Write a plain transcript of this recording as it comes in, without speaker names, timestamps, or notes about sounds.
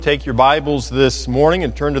Take your Bibles this morning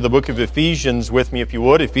and turn to the book of Ephesians with me, if you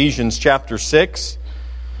would. Ephesians chapter 6.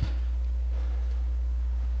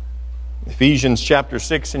 Ephesians chapter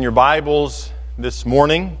 6 in your Bibles this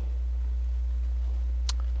morning.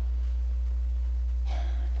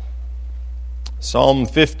 Psalm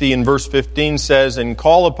 50 and verse 15 says, "And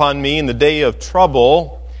call upon me in the day of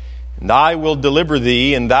trouble, and I will deliver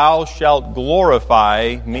thee, and thou shalt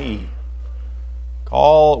glorify me."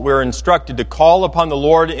 We're instructed to call upon the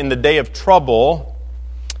Lord in the day of trouble,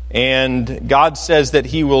 and God says that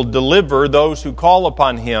He will deliver those who call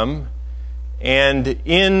upon Him, and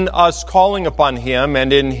in us calling upon Him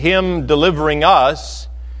and in Him delivering us,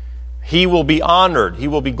 He will be honored, He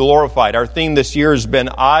will be glorified. Our theme this year has been,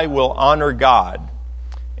 I will honor God,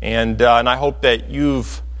 and I hope that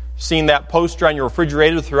you've seen that poster on your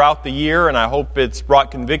refrigerator throughout the year, and I hope it's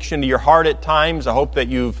brought conviction to your heart at times. I hope that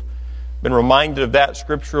you've been reminded of that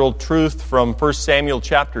scriptural truth from 1 Samuel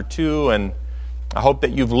chapter 2, and I hope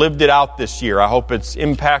that you've lived it out this year. I hope it's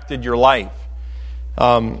impacted your life.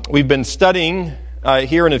 We've been studying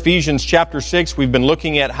here in Ephesians chapter 6. We've been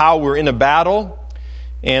looking at how we're in a battle.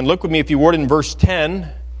 And look with me, if you would, in verse 10.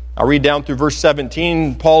 I'll read down through verse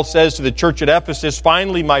 17. Paul says to the church at Ephesus,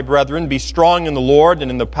 "Finally, my brethren, be strong in the Lord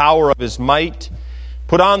and in the power of His might.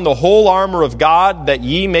 Put on the whole armor of God, that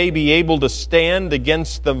ye may be able to stand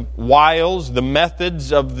against the wiles, the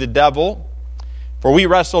methods of the devil. For we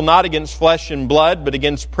wrestle not against flesh and blood, but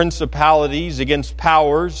against principalities, against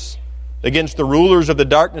powers, against the rulers of the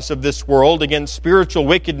darkness of this world, against spiritual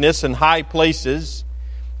wickedness in high places.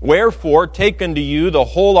 Wherefore, take unto you the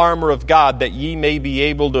whole armor of God, that ye may be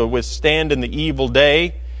able to withstand in the evil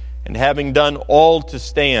day, and having done all to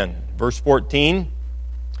stand." Verse 14,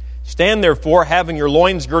 "Stand therefore, having your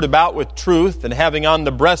loins girt about with truth, and having on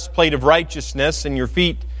the breastplate of righteousness, and your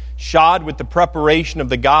feet shod with the preparation of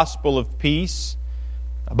the gospel of peace.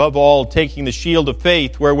 Above all, taking the shield of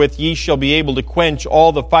faith, wherewith ye shall be able to quench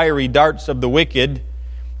all the fiery darts of the wicked,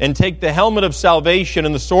 and take the helmet of salvation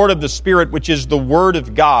and the sword of the Spirit, which is the Word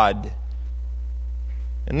of God."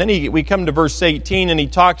 And then we come to verse 18, and he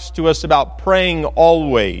talks to us about praying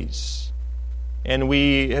always. And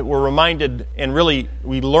we were reminded, and really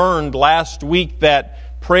we learned last week,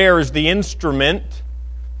 that prayer is the instrument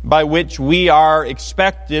by which we are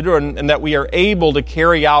expected and that we are able to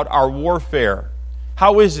carry out our warfare.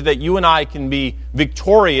 How is it that you and I can be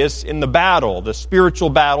victorious in the battle, the spiritual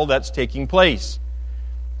battle that's taking place?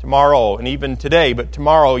 Tomorrow, and even today, but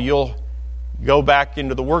tomorrow you'll go back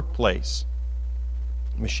into the workplace.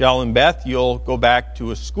 Michelle and Beth, you'll go back to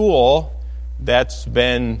a school that's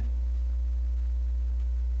been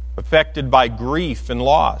affected by grief and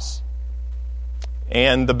loss.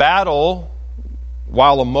 And the battle,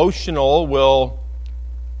 while emotional, will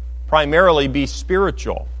primarily be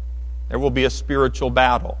spiritual. There will be a spiritual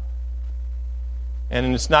battle.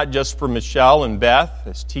 And it's not just for Michelle and Beth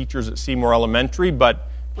as teachers at Seymour Elementary, but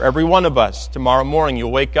for every one of us. Tomorrow morning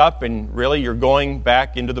you'll wake up and really you're going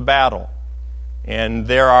back into the battle. And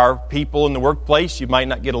there are people in the workplace you might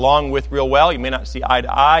not get along with real well. You may not see eye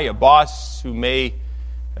to eye. A boss who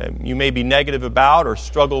you may be negative about or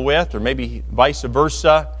struggle with, or maybe vice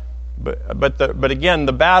versa. But again,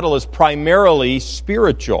 the battle is primarily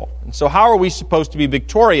spiritual. And so how are we supposed to be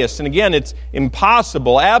victorious? And again, it's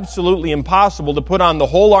impossible, absolutely impossible, to put on the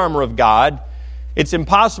whole armor of God. It's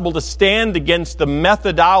impossible to stand against the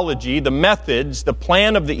methodology, the methods, the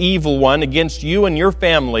plan of the evil one against you and your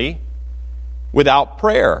family without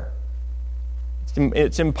prayer.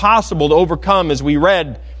 It's impossible to overcome, as we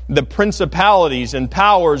read, the principalities and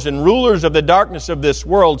powers and rulers of the darkness of this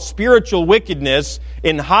world, spiritual wickedness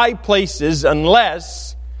in high places,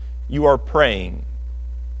 unless you are praying.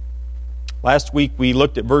 Last week we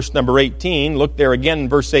looked at verse number 18. Look there again in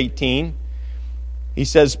verse 18. He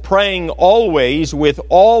says, "Praying always with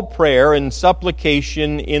all prayer and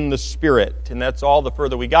supplication in the Spirit." And that's all the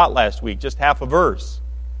further we got last week, just half a verse.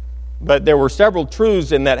 But there were several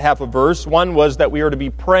truths in that half a verse. One was that we are to be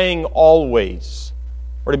praying always.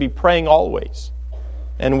 We're to be praying always.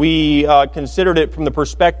 And we considered it from the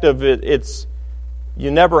perspective, it's you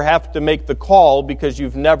never have to make the call because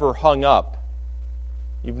you've never hung up.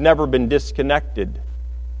 You've never been disconnected.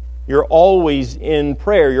 You're always in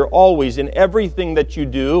prayer. You're always in everything that you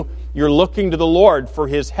do. You're looking to the Lord for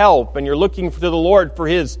His help, and you're looking to the Lord for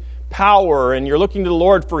His power, and you're looking to the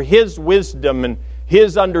Lord for His wisdom and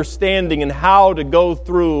His understanding and how to go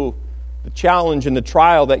through the challenge and the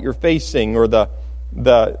trial that you're facing, or the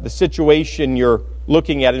situation you're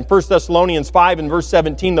looking at. In 1 Thessalonians 5 and verse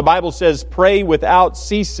 17, the Bible says, "Pray without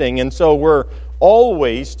ceasing." And so we're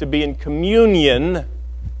always to be in communion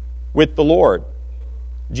with the Lord.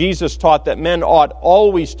 Jesus taught that men ought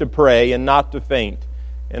always to pray and not to faint.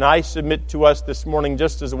 And I submit to us this morning,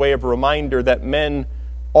 just as a way of a reminder, that men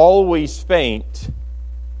always faint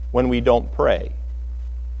when we don't pray.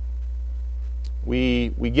 We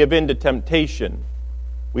give in to temptation.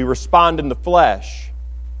 We respond in the flesh.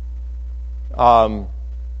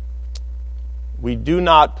 We do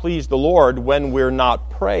not please the Lord when we're not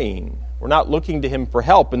praying. We're not looking to Him for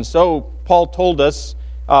help. And so Paul told us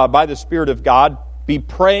by the Spirit of God, be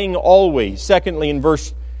praying always. Secondly, in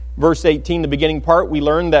verse 18, the beginning part, we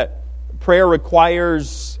learn that prayer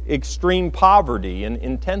requires extreme poverty and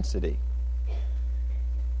intensity.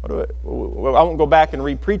 I won't go back and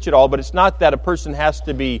re-preach it all, but it's not that a person has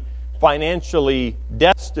to be financially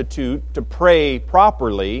destitute to pray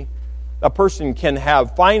properly. A person can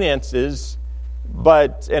have finances,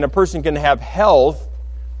 and a person can have health,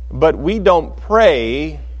 but we don't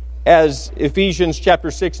pray as Ephesians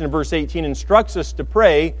chapter 6 and verse 18 instructs us to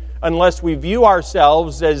pray unless we view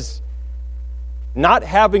ourselves as not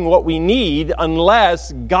having what we need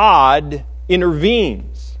unless God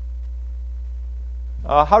intervenes.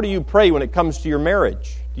 How do you pray when it comes to your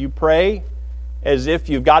marriage? Do you pray as if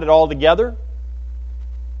you've got it all together?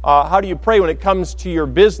 How do you pray when it comes to your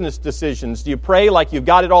business decisions? Do you pray like you've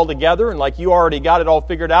got it all together and like you already got it all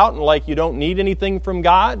figured out and like you don't need anything from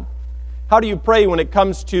God? How do you pray when it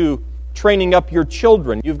comes to training up your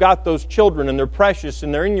children? You've got those children and they're precious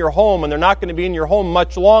and they're in your home and they're not going to be in your home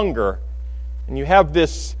much longer. And you have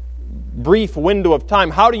this brief window of time.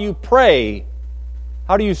 How do you pray?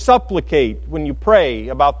 How do you supplicate when you pray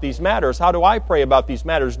about these matters? How do I pray about these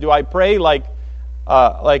matters? Do I pray like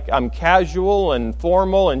I'm casual and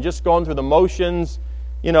formal and just going through the motions?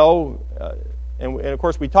 And of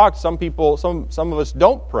course we talked, some people, some of us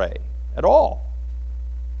don't pray at all.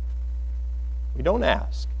 We don't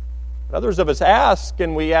ask. But others of us ask,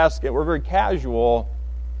 and we ask it. We're very casual,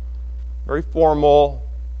 very formal.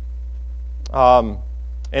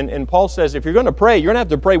 And Paul says if you're going to pray, you're going to have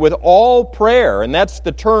to pray with all prayer. And that's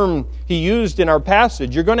the term he used in our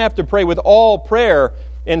passage. You're going to have to pray with all prayer.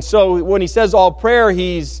 And so when he says all prayer,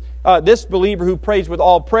 this believer who prays with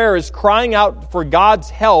all prayer is crying out for God's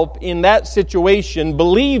help in that situation,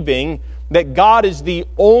 believing that God is the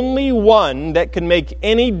only one that can make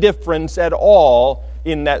any difference at all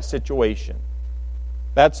in that situation.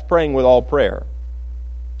 That's praying with all prayer.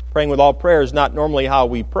 Praying with all prayer is not normally how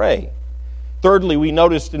we pray. Thirdly, we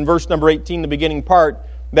noticed in verse number 18, the beginning part,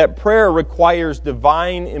 that prayer requires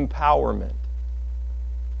divine empowerment.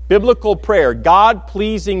 Biblical prayer,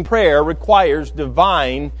 God-pleasing prayer, requires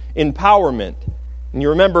divine empowerment. And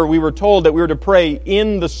you remember we were told that we were to pray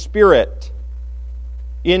in the Spirit,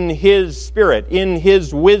 in His Spirit, in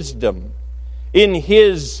His wisdom, in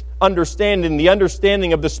His understanding, the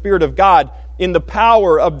understanding of the Spirit of God, in the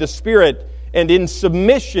power of the Spirit, and in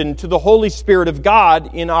submission to the Holy Spirit of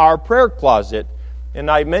God in our prayer closet.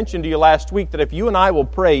 And I mentioned to you last week that if you and I will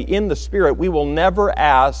pray in the Spirit, we will never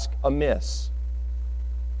ask amiss.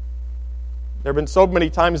 There have been so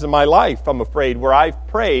many times in my life, I'm afraid, where I've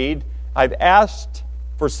prayed, I've asked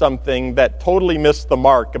for something that totally missed the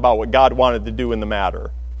mark about what God wanted to do in the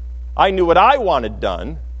matter. I knew what I wanted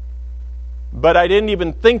done, but I didn't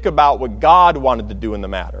even think about what God wanted to do in the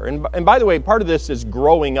matter. And by the way, part of this is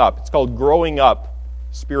growing up. It's called growing up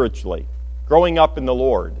spiritually. Growing up in the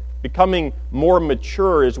Lord. Becoming more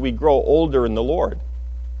mature as we grow older in the Lord.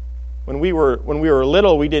 When we were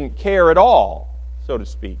little, we didn't care at all, so to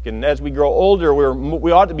speak. And as we grow older,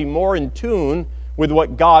 we ought to be more in tune with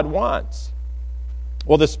what God wants.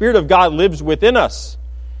 Well, the Spirit of God lives within us.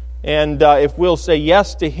 And if we'll say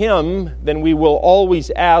yes to Him, then we will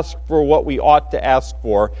always ask for what we ought to ask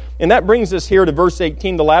for. And that brings us here to verse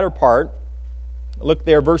 18, the latter part. Look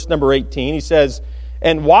there, verse number 18. He says,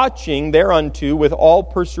 and watching thereunto with all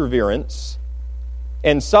perseverance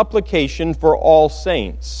and supplication for all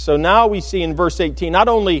saints. So now we see in verse 18, not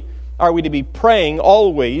only are we to be praying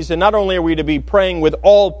always, and not only are we to be praying with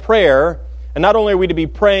all prayer, and not only are we to be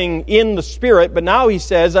praying in the Spirit, but now he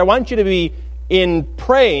says, I want you to be in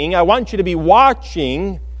praying, I want you to be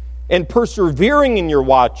watching and persevering in your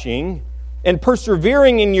watching and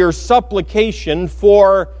persevering in your supplication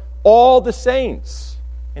for all the saints.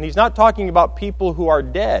 And he's not talking about people who are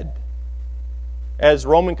dead, as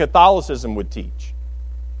Roman Catholicism would teach.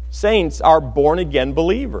 Saints are born-again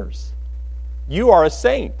believers. You are a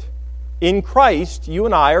saint. In Christ, you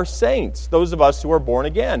and I are saints, those of us who are born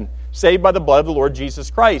again, saved by the blood of the Lord Jesus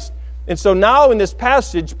Christ. And so now in this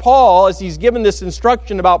passage, Paul, as he's given this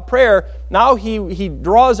instruction about prayer, now he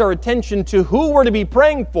draws our attention to who we're to be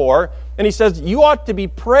praying for. And he says, you ought to be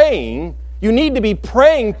praying, you need to be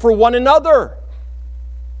praying for one another.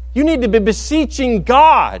 You need to be beseeching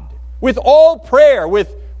God with all prayer,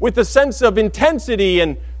 with a sense of intensity,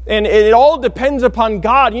 and it all depends upon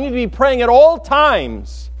God. You need to be praying at all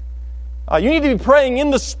times. You need to be praying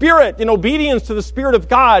in the Spirit, in obedience to the Spirit of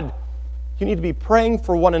God. You need to be praying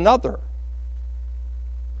for one another.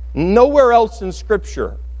 Nowhere else in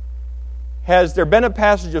Scripture has there been a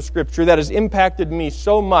passage of Scripture that has impacted me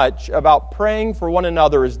so much about praying for one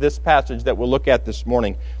another as this passage that we'll look at this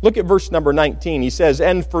morning. Look at verse number 19. He says,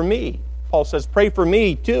 "And for me," Paul says, "pray for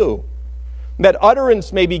me too, that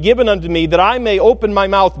utterance may be given unto me, that I may open my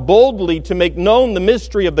mouth boldly to make known the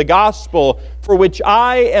mystery of the gospel, for which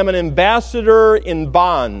I am an ambassador in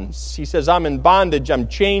bonds." He says, I'm in bondage, I'm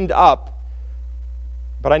chained up.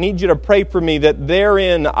 But I need you to pray for me that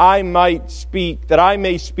therein I may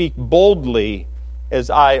speak boldly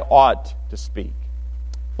as I ought to speak.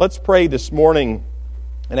 Let's pray this morning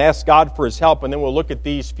and ask God for His help, and then we'll look at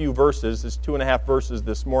these few verses, these 2.5 verses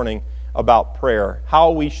this morning about prayer,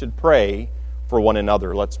 how we should pray for one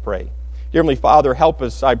another. Let's pray. Dear Heavenly Father, help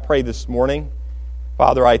us, I pray, this morning.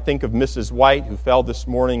 Father, I think of Mrs. White, who fell this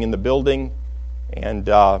morning in the building and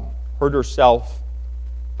hurt herself.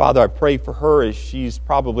 Father, I pray for her as she's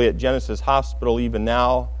probably at Genesis Hospital even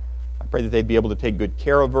now. I pray that they'd be able to take good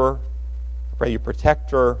care of her. I pray you protect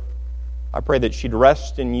her. I pray that she'd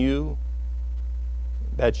rest in you,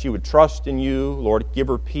 that she would trust in you. Lord, give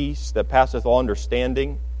her peace that passeth all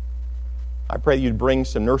understanding. I pray that you'd bring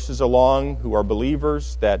some nurses along who are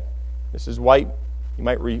believers, that Mrs. White, you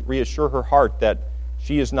might reassure her heart that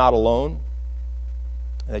she is not alone,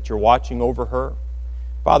 and that you're watching over her.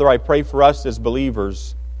 Father, I pray for us as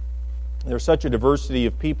believers. There's such a diversity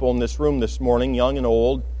of people in this room this morning, young and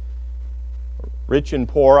old, rich and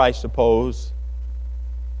poor, I suppose,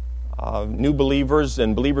 new believers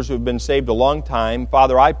and believers who have been saved a long time.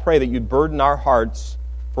 Father, I pray that you'd burden our hearts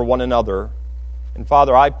for one another. And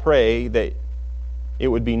Father, I pray that it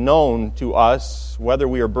would be known to us whether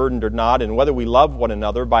we are burdened or not, and whether we love one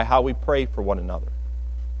another by how we pray for one another.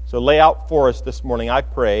 So lay out for us this morning, I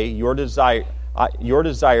pray, your desire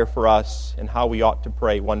for us and how we ought to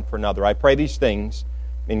pray one for another. I pray these things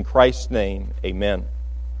in Christ's name. Amen.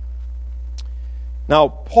 Now,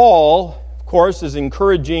 Paul, of course, is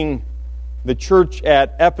encouraging the church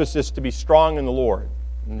at Ephesus to be strong in the Lord.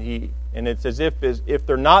 And it's as if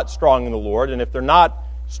they're not strong in the Lord, and if they're not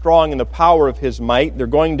strong in the power of His might, they're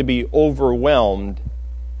going to be overwhelmed.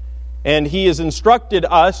 And he has instructed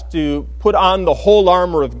us to put on the whole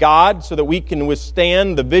armor of God so that we can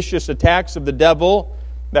withstand the vicious attacks of the devil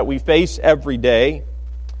that we face every day.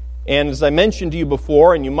 And as I mentioned to you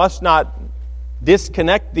before, and you must not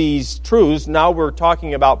disconnect these truths, now we're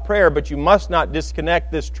talking about prayer, but you must not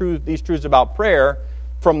disconnect these truths about prayer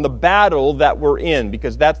from the battle that we're in,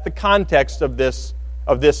 because that's the context of this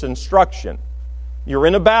instruction. You're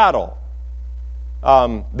in a battle.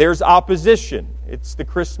 There's opposition. It's the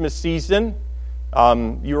Christmas season.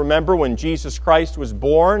 You remember when Jesus Christ was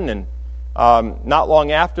born, and not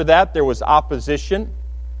long after that there was opposition.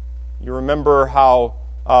 You remember how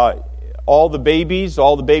all the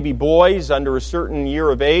baby boys under a certain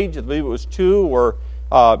year of age, I believe it was 2,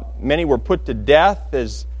 many were put to death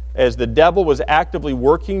as the devil was actively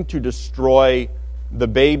working to destroy the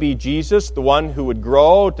baby Jesus, the one who would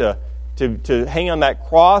grow to hang on that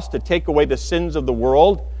cross, to take away the sins of the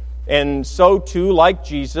world. And so too, like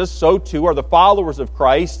Jesus, so too are the followers of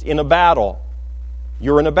Christ in a battle.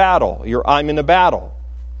 You're in a battle. I'm in a battle.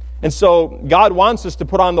 And so God wants us to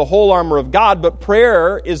put on the whole armor of God, but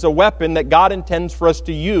prayer is a weapon that God intends for us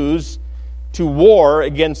to use to war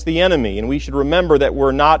against the enemy. And we should remember that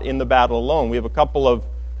we're not in the battle alone. We have a couple of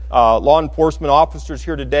law enforcement officers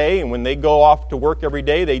here today, and when they go off to work every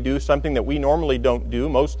day, they do something that we normally don't do,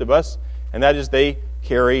 most of us, and that is they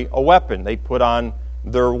carry a weapon. They put on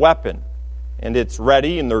their weapon, and it's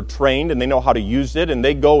ready, and they're trained, and they know how to use it, and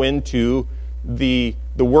they go into the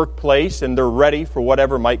workplace, and they're ready for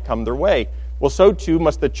whatever might come their way. Well, so too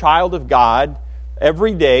must the child of God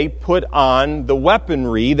every day put on the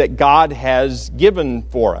weaponry that God has given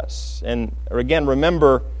for us. And again,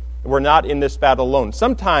 remember, we're not in this battle alone.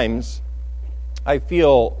 Sometimes I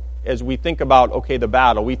feel as we think about, the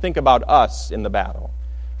battle, we think about us in the battle.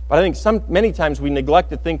 But I think many times we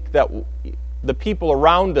neglect to think that the people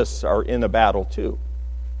around us are in a battle too.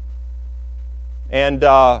 And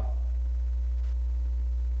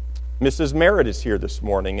Mrs. Merritt is here this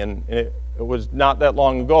morning, and it was not that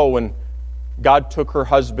long ago when God took her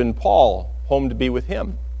husband Paul home to be with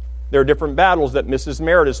Him. There are different battles that Mrs.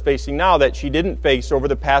 Merritt is facing now that she didn't face over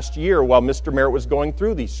the past year while Mr. Merritt was going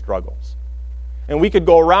through these struggles. And we could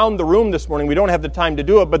go around the room this morning. We don't have the time to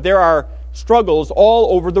do it, but there are struggles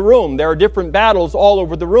all over the room. There are different battles all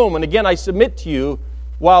over the room. And again, I submit to you,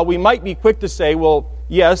 while we might be quick to say, well,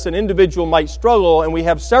 yes, an individual might struggle, and we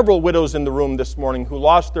have several widows in the room this morning who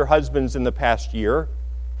lost their husbands in the past year.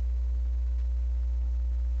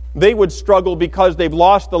 They would struggle because they've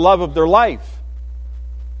lost the love of their life.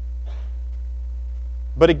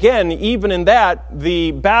 But again, even in that,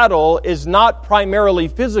 the battle is not primarily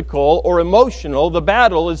physical or emotional. The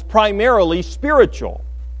battle is primarily spiritual.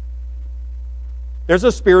 There's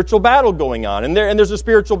a spiritual battle going on. And there's a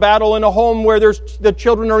spiritual battle in a home where the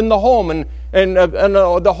children are in the home, and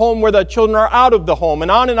the home where the children are out of the home,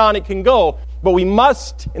 and on it can go. But we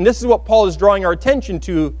must, and this is what Paul is drawing our attention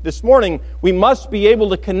to this morning, we must be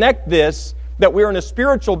able to connect this, that we're in a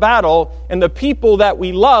spiritual battle, and the people that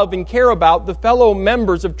we love and care about, the fellow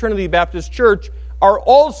members of Trinity Baptist Church, are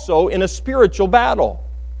also in a spiritual battle.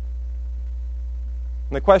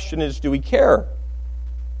 And the question is, do we care?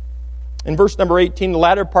 In verse number 18, the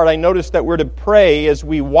latter part, I noticed that we're to pray as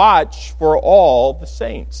we watch for all the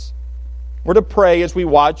saints. We're to pray as we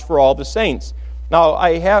watch for all the saints. Now,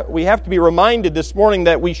 we have to be reminded this morning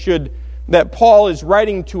that Paul is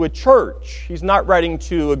writing to a church. He's not writing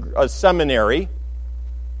to a seminary.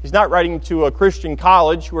 He's not writing to a Christian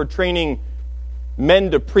college who are training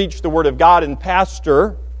men to preach the Word of God and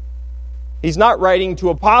pastor. He's not writing to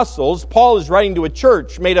apostles. Paul is writing to a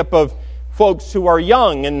church made up of folks who are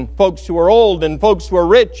young and folks who are old and folks who are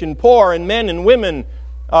rich and poor and men and women,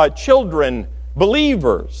 children,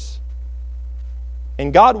 believers.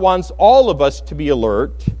 And God wants all of us to be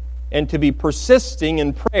alert and to be persisting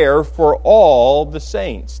in prayer for all the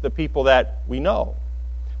saints, the people that we know.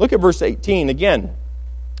 Look at verse 18 again.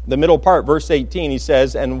 The middle part, verse 18, he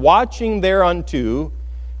says, "And watching thereunto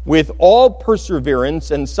with all perseverance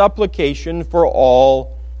and supplication for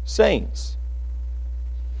all saints."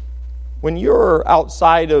 When you're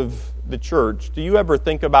outside of the church, do you ever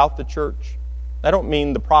think about the church? I don't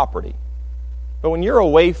mean the property. But when you're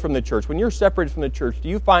away from the church, when you're separated from the church, do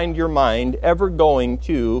you find your mind ever going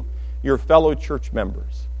to your fellow church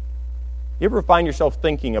members? You ever find yourself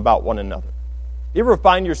thinking about one another? You ever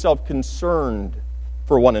find yourself concerned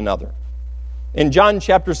for one another? In John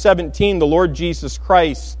chapter 17, the Lord Jesus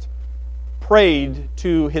Christ prayed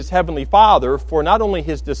to His Heavenly Father for not only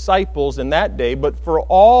His disciples in that day, but for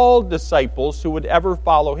all disciples who would ever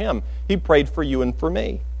follow Him. He prayed for you and for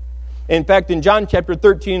me. In fact, in John chapter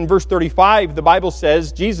 13, verse 35, the Bible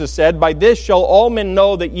says, Jesus said, "By this shall all men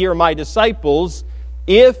know that ye are my disciples,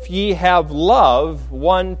 if ye have love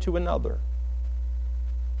one to another."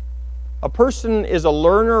 A person is a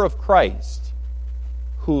learner of Christ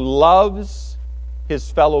who loves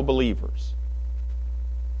his fellow believers.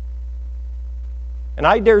 And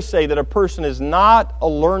I dare say that a person is not a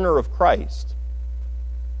learner of Christ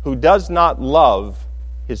who does not love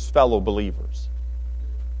his fellow believers.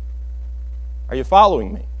 Are you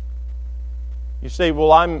following me? You say,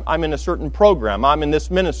 well, I'm in a certain program, I'm in this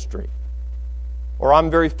ministry, or I'm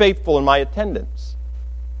very faithful in my attendance,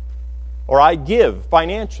 or I give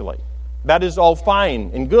financially. That is all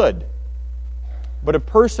fine and good. But a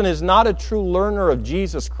person is not a true learner of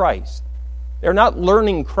Jesus Christ. They're not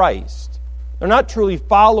learning Christ. They're not truly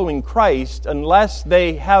following Christ unless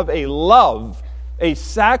they have a love, a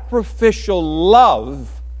sacrificial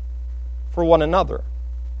love for one another.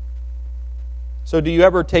 So do you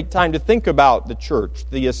ever take time to think about the church,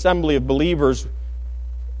 the assembly of believers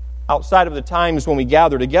outside of the times when we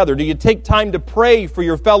gather together? Do you take time to pray for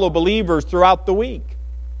your fellow believers throughout the week?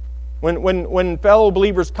 When fellow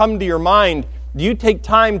believers come to your mind, do you take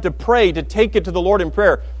time to pray, to take it to the Lord in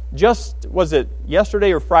prayer? Just, was it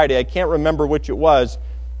yesterday or Friday? I can't remember which it was.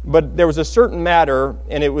 But there was a certain matter,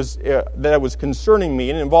 and it was that was concerning me,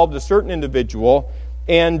 and it involved a certain individual,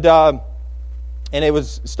 and it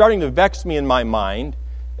was starting to vex me in my mind,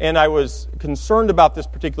 and I was concerned about this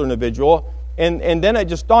particular individual, and then it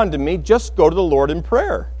just dawned on me, just go to the Lord in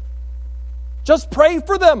prayer. Just pray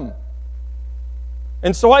for them.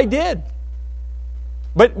 And so I did.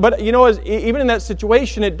 But you know, even in that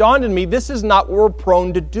situation, it dawned on me, this is not what we're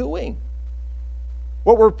prone to doing.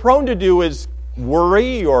 What we're prone to do is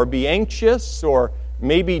worry or be anxious or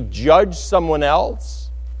maybe judge someone else.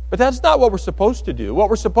 But that's not what we're supposed to do. What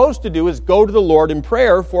we're supposed to do is go to the Lord in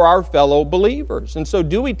prayer for our fellow believers. And so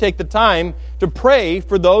do we take the time to pray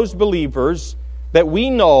for those believers that we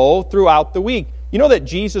know throughout the week? You know that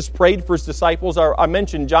Jesus prayed for His disciples? I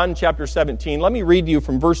mentioned John chapter 17. Let me read to you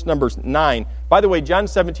from verse number 9. By the way, John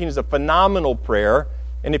 17 is a phenomenal prayer.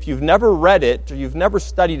 And if you've never read it or you've never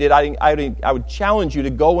studied it, I would challenge you to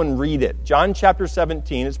go and read it. John chapter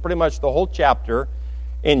 17 is pretty much the whole chapter.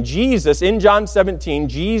 And Jesus, in John 17,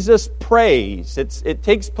 Jesus prays. It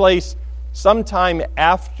takes place sometime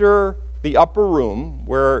after the upper room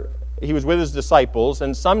where he was with his disciples,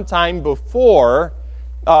 and sometime before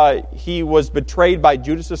he was betrayed by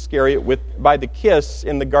Judas Iscariot by the kiss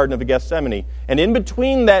in the Garden of Gethsemane. And in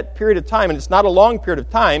between that period of time, and it's not a long period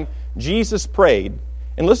of time, Jesus prayed.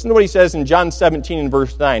 And listen to what he says in John 17 and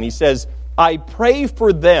verse 9. He says, I pray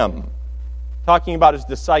for them, talking about his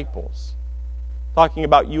disciples, talking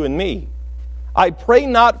about you and me. I pray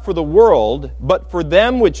not for the world, but for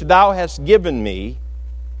them which thou hast given me,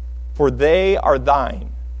 for they are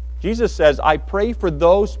thine. Jesus says, I pray for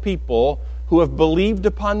those people who have believed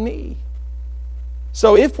upon me.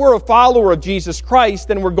 So if we're a follower of Jesus Christ,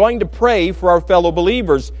 then we're going to pray for our fellow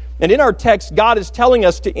believers. And in our text, God is telling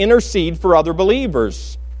us to intercede for other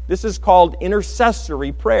believers. This is called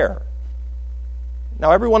intercessory prayer.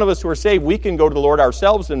 Now, every one of us who are saved, we can go to the Lord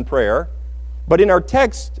ourselves in prayer. But in our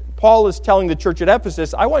text, Paul is telling the church at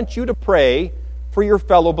Ephesus, I want you to pray for your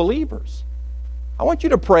fellow believers. I want you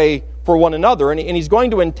to pray for one another. And he's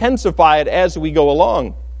going to intensify it as we go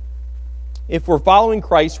along. If we're following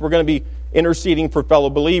Christ, we're going to be interceding for fellow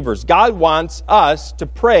believers. God wants us to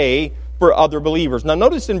pray for other believers. Now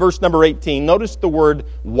notice in verse number 18, notice the word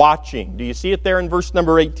watching. Do you see it there in verse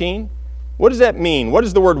number 18? What does that mean? What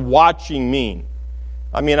does the word watching mean?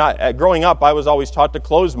 I mean, growing up, I was always taught to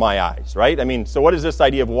close my eyes, right? I mean, so what is this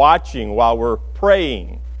idea of watching while we're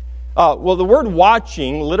praying? Well, the word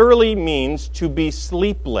watching literally means to be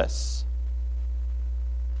sleepless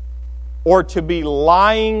or to be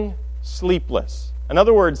lying sleepless. In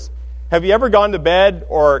other words, have you ever gone to bed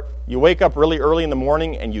or you wake up really early in the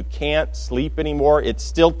morning and you can't sleep anymore? It's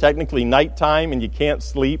still technically nighttime and you can't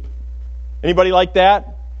sleep. Anybody like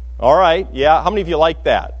that? All right, yeah. How many of you like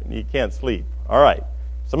that? You can't sleep. All right.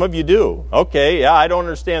 Some of you do. Okay, yeah, I don't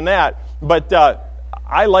understand that. But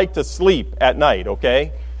I like to sleep at night,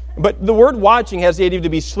 okay? But the word watching has the idea to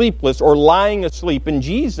be sleepless or lying asleep. And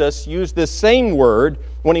Jesus used this same word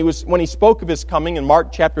when he spoke of his coming in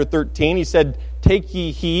Mark chapter 13. He said, take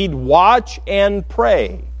ye heed, watch and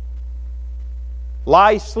pray.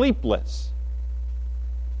 Lie sleepless.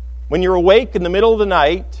 When you're awake in the middle of the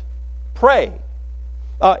night, pray.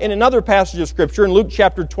 In another passage of Scripture, in Luke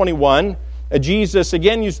chapter 21, Jesus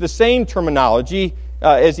again used the same terminology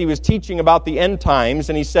as he was teaching about the end times.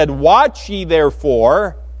 And he said, watch ye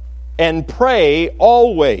therefore, and pray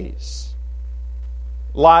always.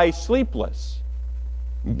 Lie sleepless.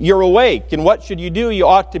 You're awake, and what should you do? You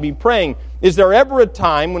ought to be praying. Is there ever a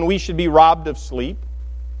time when we should be robbed of sleep?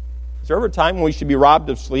 Is there ever a time when we should be robbed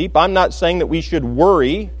of sleep? I'm not saying that we should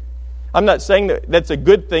worry. I'm not saying that that's a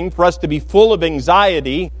good thing for us to be full of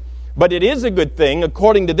anxiety, but it is a good thing,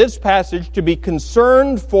 according to this passage, to be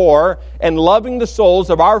concerned for and loving the souls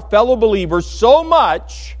of our fellow believers so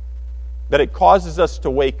much that it causes us to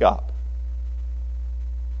wake up.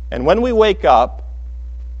 And when we wake up,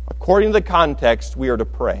 according to the context, we are to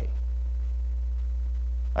pray.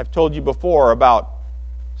 I've told you before about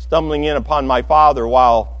stumbling in upon my father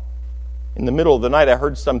while in the middle of the night I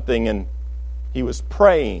heard something and he was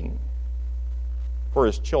praying for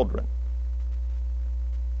his children.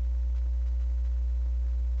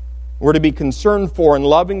 We're to be concerned for and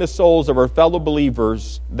loving the souls of our fellow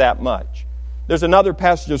believers that much. There's another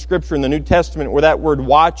passage of Scripture in the New Testament where that word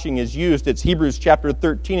watching is used. It's Hebrews chapter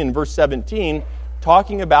 13 and verse 17,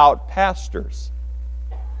 talking about pastors.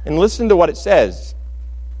 And listen to what it says.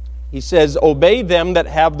 He says, obey them that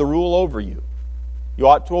have the rule over you. You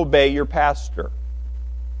ought to obey your pastor.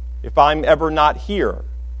 If I'm ever not here,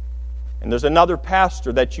 and there's another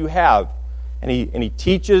pastor that you have, and he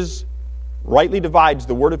teaches, rightly divides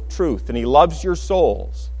the word of truth, and he loves your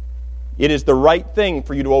souls, it is the right thing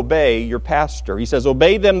for you to obey your pastor. He says,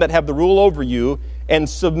 obey them that have the rule over you, and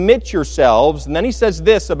submit yourselves. And then he says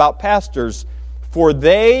this about pastors, for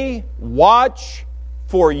they watch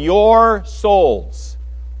for your souls.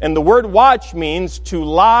 And the word watch means to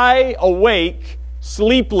lie awake,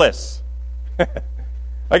 sleepless.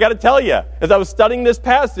 I got to tell you, as I was studying this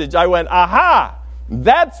passage, I went, aha,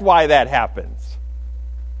 that's why that happens.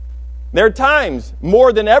 There are times,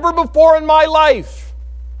 more than ever before in my life,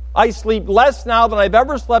 I sleep less now than I've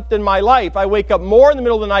ever slept in my life. I wake up more in the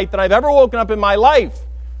middle of the night than I've ever woken up in my life.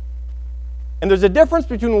 And there's a difference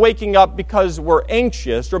between waking up because we're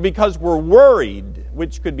anxious or because we're worried,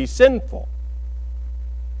 which could be sinful.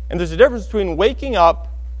 And there's a difference between waking up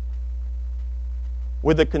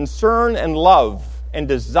with a concern and love and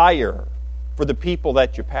desire for the people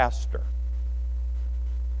that you pastor.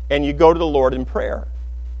 And you go to the Lord in prayer.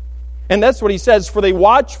 And that's what he says, for they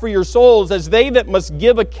watch for your souls as they that must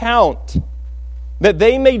give account. that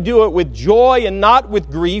they may do it with joy and not with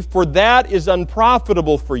grief, for that is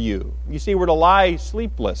unprofitable for you. You see, we're to lie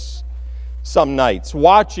sleepless some nights,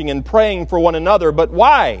 watching and praying for one another. But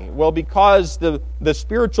why? Well, because the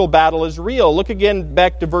spiritual battle is real. Look again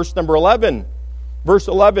back to verse number 11. Verse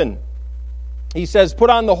 11. He says, put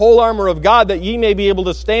on the whole armor of God that ye may be able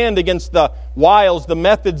to stand against the wiles, the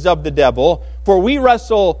methods of the devil. For we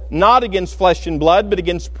wrestle not against flesh and blood, but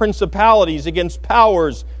against principalities, against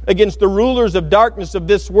powers, against the rulers of darkness of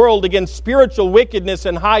this world, against spiritual wickedness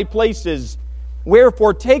in high places.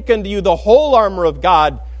 Wherefore take unto you the whole armor of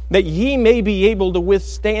God, that ye may be able to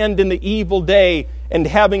withstand in the evil day, and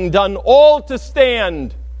having done all to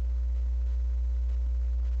stand.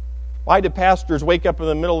 Why do pastors wake up in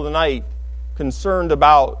the middle of the night concerned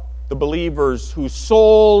about the believers whose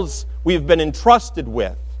souls we've been entrusted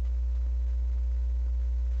with?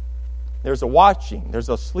 There's a watching, there's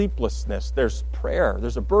a sleeplessness, there's prayer,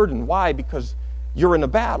 there's a burden. Why? Because you're in a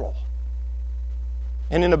battle.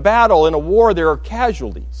 And in a battle, in a war, there are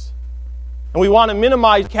casualties. And we want to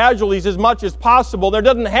minimize casualties as much as possible. There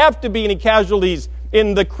doesn't have to be any casualties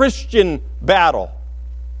in the Christian battle,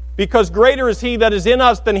 because greater is He that is in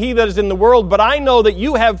us than he that is in the world. But I know that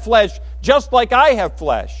you have flesh just like I have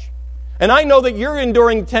flesh. And I know that you're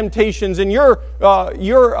enduring temptations and you're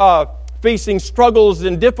facing struggles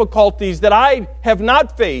and difficulties that I have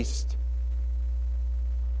not faced.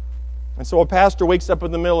 And so a pastor wakes up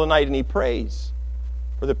in the middle of the night and he prays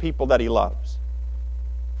for the people that he loves.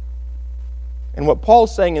 And what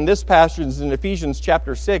Paul's saying in this passage in Ephesians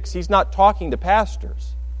chapter 6, he's not talking to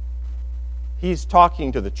pastors. He's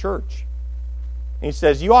talking to the church. And he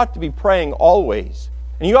says, you ought to be praying always.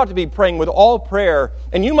 And you ought to be praying with all prayer.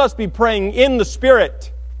 And you must be praying in the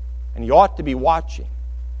Spirit. And you ought to be watching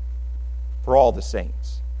for all the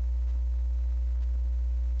saints.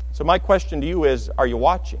 So my question to you is, are you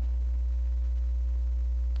watching?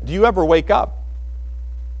 Do you ever wake up?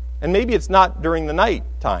 And maybe it's not during the night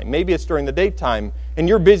time. Maybe it's during the daytime. And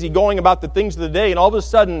you're busy going about the things of the day. And all of a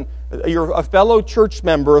sudden, a fellow church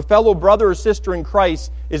member, a fellow brother or sister in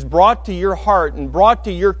Christ is brought to your heart and brought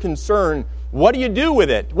to your concern. What do you do with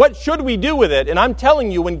it? What should we do with it? And I'm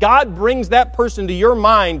telling you, when God brings that person to your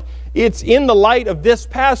mind, it's in the light of this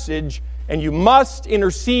passage, and you must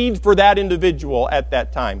intercede for that individual at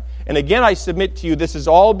that time. And again, I submit to you, this is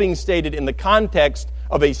all being stated in the context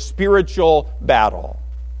of a spiritual battle.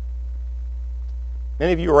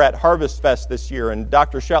 Many of you were at Harvest Fest this year, and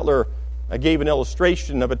Dr. Shetler gave an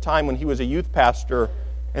illustration of a time when he was a youth pastor,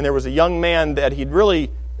 and there was a young man that he really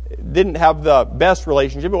didn't have the best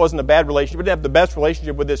relationship. It wasn't a bad relationship, but he didn't have the best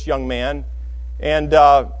relationship with this young man. And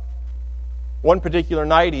one particular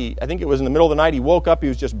night, I think it was in the middle of the night, he woke up, he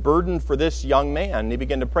was just burdened for this young man. And he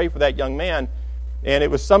began to pray for that young man. And it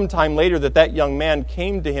was sometime later that young man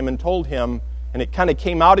came to him and told him, and it kind of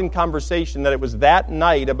came out in conversation, that it was that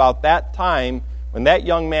night, about that time, when that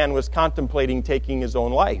young man was contemplating taking his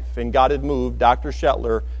own life. And God had moved Dr.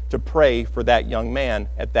 Shetler to pray for that young man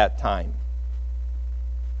at that time.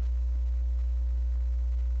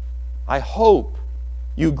 I hope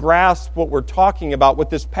you grasp what we're talking about, what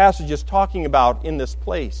this passage is talking about in this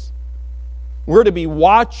place. We're to be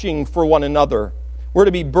watching for one another. We're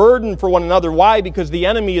to be burdened for one another. Why? Because the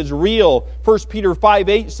enemy is real. 1 Peter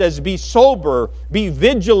 5:8 says, be sober, be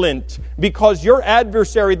vigilant, because your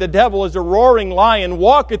adversary, the devil, is a roaring lion,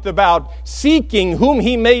 walketh about, seeking whom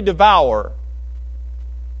he may devour.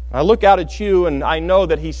 I look out at you and I know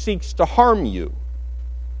that he seeks to harm you.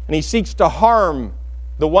 And he seeks to harm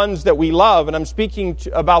the ones that we love. And I'm speaking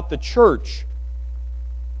about the church.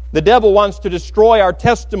 The devil wants to destroy our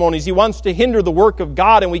testimonies. He wants to hinder the work of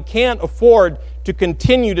God, and we can't afford to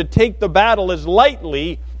continue to take the battle as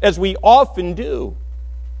lightly as we often do.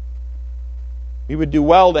 We would do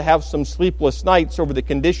well to have some sleepless nights over the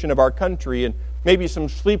condition of our country, and maybe some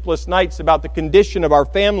sleepless nights about the condition of our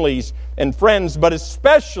families and friends, but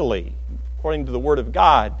especially, according to the Word of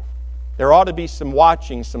God, there ought to be some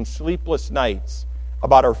watching, some sleepless nights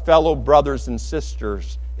about our fellow brothers and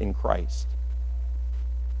sisters in Christ.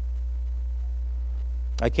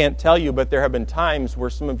 I can't tell you, but there have been times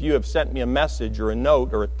where some of you have sent me a message or a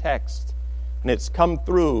note or a text, and it's come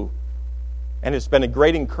through, and it's been a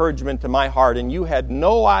great encouragement to my heart, and you had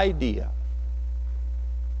no idea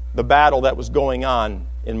the battle that was going on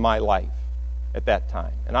in my life at that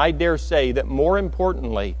time. And I dare say that more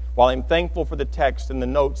importantly, while I'm thankful for the text and the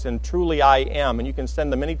notes, and truly I am, and you can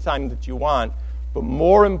send them anytime that you want, but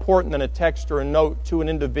more important than a text or a note to an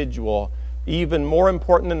individual, even more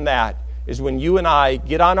important than that, is when you and I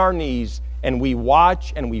get on our knees and we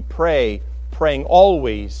watch and we pray, praying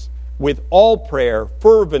always with all prayer,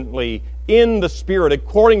 fervently, in the Spirit,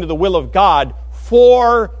 according to the will of God,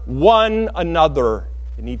 for one another.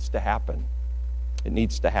 It needs to happen. It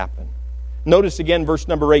needs to happen. Notice again, verse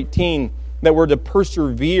number 18, that we're to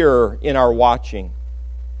persevere in our watching.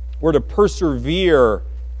 We're to persevere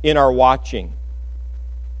in our watching.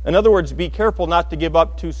 In other words, be careful not to give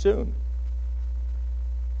up too soon.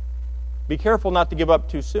 Be careful not to give up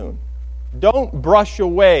too soon. Don't brush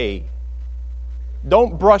away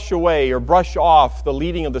or brush off the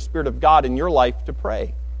leading of the Spirit of God in your life to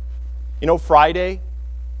pray. You know, Friday,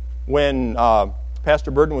 when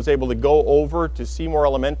Pastor Burden was able to go over to Seymour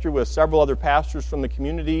Elementary with several other pastors from the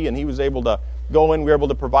community, and he was able to go in. We were able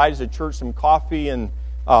to provide as a church some coffee and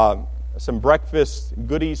some breakfast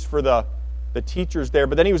goodies for the teachers there.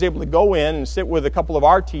 But then he was able to go in and sit with a couple of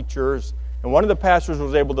our teachers, and one of the pastors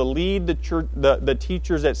was able to lead the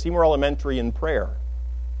teachers at Seymour Elementary in prayer.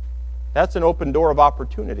 That's an open door of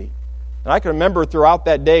opportunity. And I can remember throughout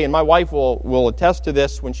that day, and my wife will attest to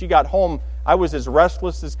this, when she got home, I was as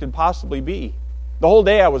restless as could possibly be. The whole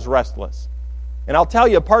day I was restless. And I'll tell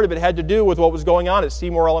you, part of it had to do with what was going on at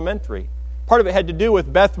Seymour Elementary. Part of it had to do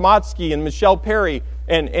with Beth Motzke and Michelle Perry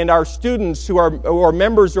and our students who are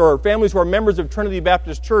members, or families who are members of Trinity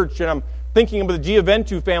Baptist Church. And I'm thinking about the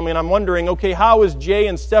Giaventu family, and I'm wondering, okay, how is Jay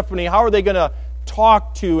and Stephanie, how are they going to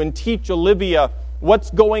talk to and teach Olivia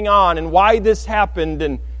what's going on and why this happened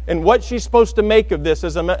and what she's supposed to make of this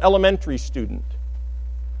as an elementary student?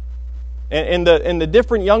 And the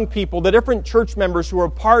different young people, the different church members who were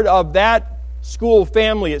part of that school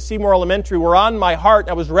family at Seymour Elementary were on my heart.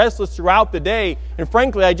 I was restless throughout the day. And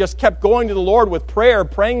frankly, I just kept going to the Lord with prayer,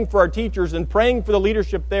 praying for our teachers and praying for the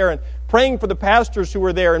leadership there and praying for the pastors who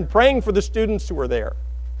were there and praying for the students who were there.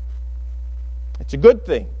 It's a good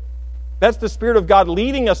thing. That's the Spirit of God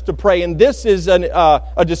leading us to pray. And this is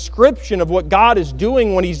a description of what God is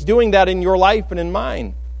doing when He's doing that in your life and in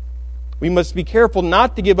mine. We must be careful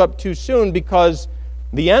not to give up too soon, because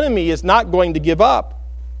the enemy is not going to give up.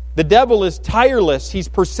 The devil is tireless, he's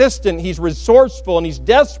persistent, he's resourceful, and he's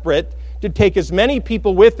desperate to take as many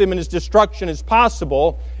people with him in his destruction as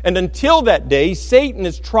possible. And until that day, Satan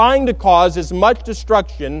is trying to cause as much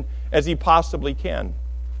destruction as he possibly can.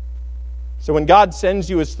 So when God sends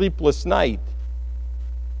you a sleepless night,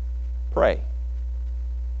 pray.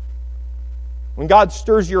 When God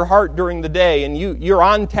stirs your heart during the day and you're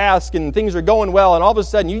on task and things are going well, and all of a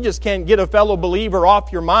sudden you just can't get a fellow believer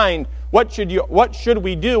off your mind, what should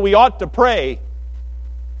we do? We ought to pray.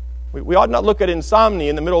 We ought not look at insomnia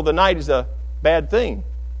in the middle of the night as a bad thing.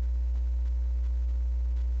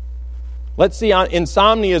 Let's see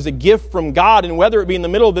insomnia as a gift from God, and whether it be in the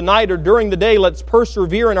middle of the night or during the day, let's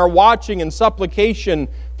persevere in our watching and supplication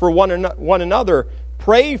for one another.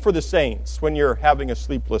 Pray for the saints when you're having a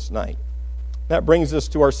sleepless night. That brings us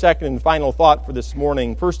to our second and final thought for this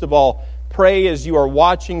morning. First of all, pray as you are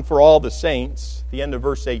watching for all the saints, the end of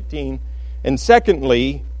verse 18. And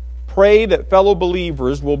secondly, pray that fellow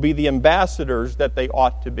believers will be the ambassadors that they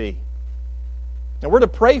ought to be. Now we're to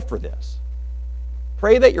pray for this.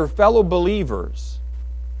 Pray that your fellow believers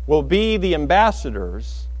will be the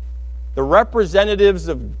ambassadors, the representatives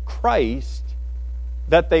of Christ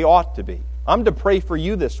that they ought to be. I'm to pray for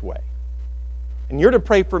you this way. And you're to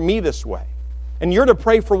pray for me this way. And you're to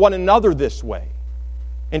pray for one another this way.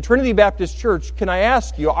 In Trinity Baptist Church, can I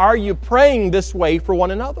ask you, are you praying this way for one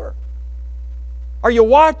another? Are you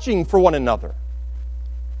watching for one another?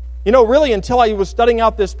 You know, really, until I was studying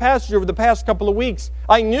out this passage over the past couple of weeks,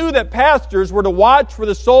 I knew that pastors were to watch for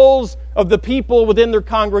the souls of the people within their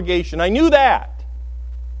congregation. I knew that.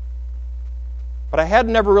 But I had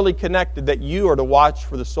never really connected that you are to watch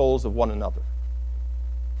for the souls of one another.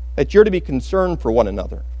 That you're to be concerned for one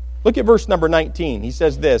another. Look at verse number 19. He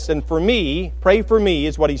says this, "And for me, pray for me,"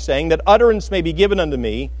 is what he's saying, "that utterance may be given unto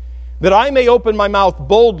me, that I may open my mouth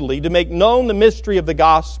boldly to make known the mystery of the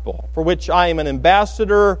gospel, for which I am an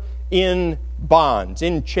ambassador in bonds,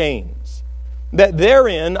 in chains, that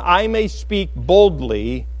therein I may speak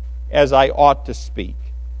boldly as I ought to speak."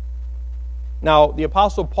 Now, the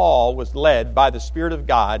Apostle Paul was led by the Spirit of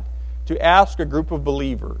God to ask a group of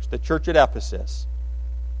believers, the church at Ephesus,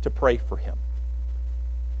 to pray for him.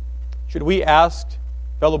 Should we ask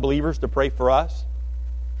fellow believers to pray for us?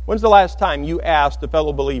 When's the last time you asked a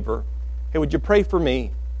fellow believer, "Hey, would you pray for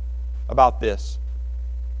me about this?"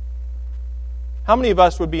 How many of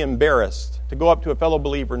us would be embarrassed to go up to a fellow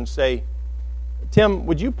believer and say, "Tim,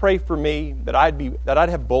 would you pray for me that I'd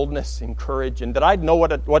have boldness and courage, and that I'd know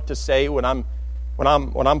what to say when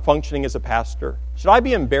I'm functioning as a pastor"? Should I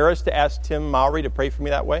be embarrassed to ask Tim Mowry to pray for me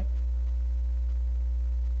that way?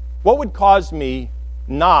 What would cause me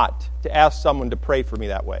not to ask someone to pray for me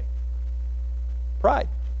that way? Pride.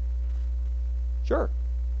 Sure.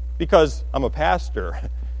 because I'm a pastor,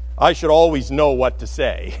 I should always know what to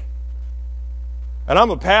say. And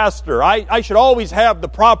I'm a pastor. I should always have the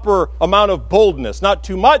proper amount of boldness, not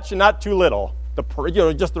too much and not too little,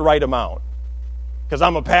 just the right amount. Because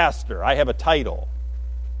I'm a pastor. I have a title.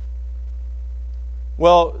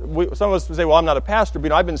 Well, some of us would say, well, I'm not a pastor,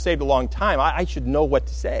 but I've been saved a long time. I should know what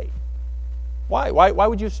to say. Why? Why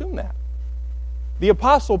would you assume that? The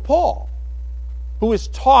Apostle Paul, who is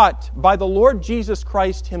taught by the Lord Jesus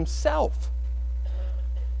Christ himself,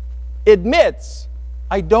 admits,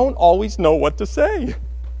 I don't always know what to say.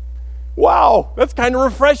 Wow, that's kind of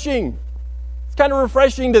refreshing. It's kind of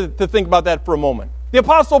refreshing to think about that for a moment. The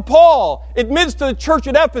Apostle Paul admits to the church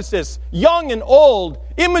at Ephesus, young and old,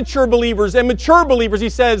 immature believers and mature believers, he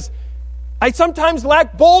says, I sometimes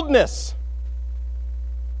lack boldness.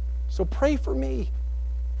 So pray for me.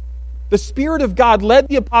 The Spirit of God led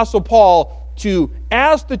the Apostle Paul to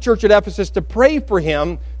ask the church at Ephesus to pray for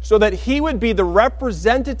him so that he would be the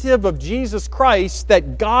representative of Jesus Christ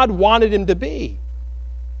that God wanted him to be.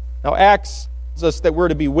 Now, Acts tells us that we're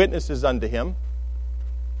to be witnesses unto him.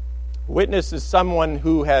 A witness is someone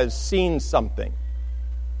who has seen something.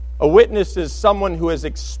 A witness is someone who has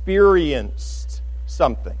experienced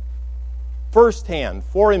something firsthand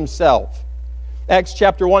for himself. Acts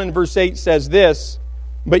chapter 1 and verse 8 says this,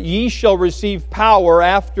 But ye shall receive power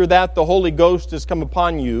after that the Holy Ghost is come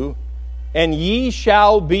upon you, and ye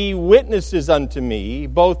shall be witnesses unto me,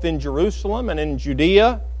 both in Jerusalem and in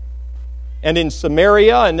Judea, and in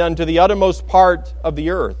Samaria, and unto the uttermost part of the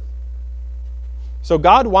earth. So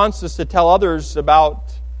God wants us to tell others about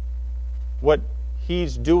what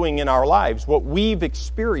He's doing in our lives, what we've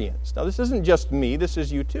experienced. Now, this isn't just me, this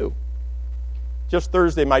is you too. Just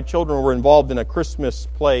Thursday, my children were involved in a Christmas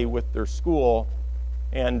play with their school,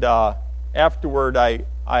 and afterward,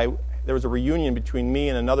 there was a reunion between me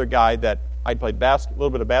and another guy that I'd played a little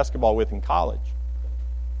bit of basketball with in college.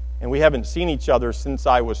 And we haven't seen each other since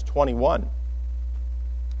I was 21.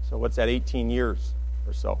 So what's that, 18 years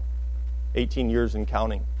or so? 18 years and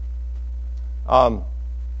counting. And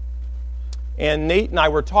Nate and I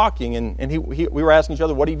were talking, and we were asking each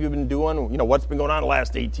other, what have you been doing? What's been going on the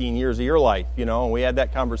last 18 years of your life? And we had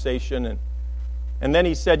that conversation. And then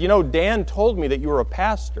he said, Dan told me that you were a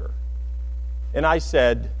pastor. And I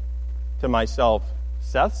said to myself,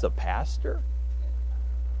 Seth's a pastor?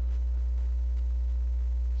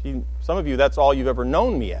 See, some of you, that's all you've ever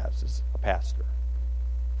known me as, is a pastor.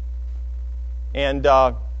 And,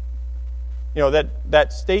 that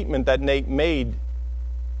statement that Nate made,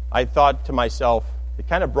 I thought to myself, it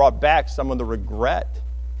kind of brought back some of the regret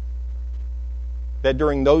that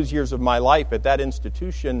during those years of my life at that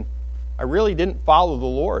institution, I really didn't follow the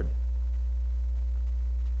Lord.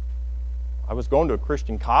 I was going to a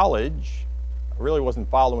Christian college. I really wasn't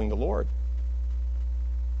following the Lord.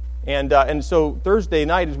 And so Thursday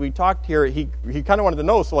night, as we talked here, he kind of wanted to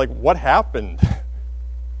know, so what happened?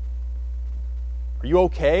 Are you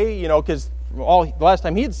okay? Because the last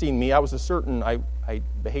time he had seen me, I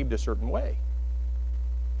behaved a certain way.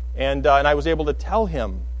 And I was able to tell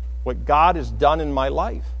him what God has done in my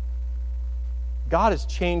life. God has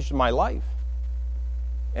changed my life.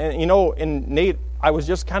 And, and Nate, I was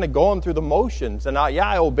just kind of going through the motions. And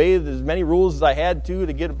I obeyed as many rules as I had to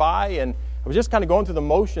get by. And I was just kind of going through the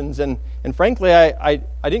motions. And frankly, I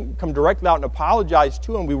didn't come directly out and apologize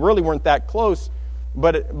to him. We really weren't that close.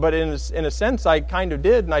 But in a sense, I kind of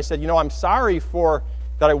did. And I said, I'm sorry for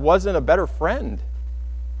that I wasn't a better friend.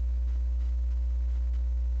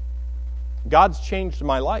 God's changed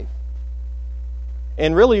my life.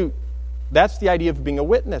 And really, that's the idea of being a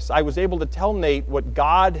witness. I was able to tell Nate what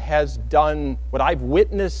God has done, what I've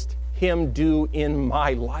witnessed Him do in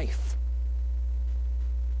my life.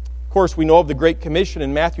 Of course, we know of the Great Commission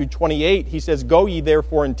in Matthew 28. He says, Go ye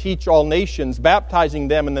therefore and teach all nations, baptizing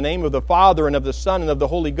them in the name of the Father and of the Son and of the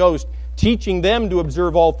Holy Ghost, teaching them to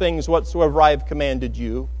observe all things whatsoever I have commanded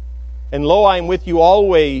you. And lo, I am with you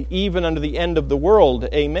always, even unto the end of the world.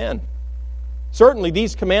 Amen. Certainly,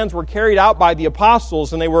 these commands were carried out by the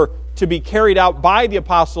apostles, and they were to be carried out by the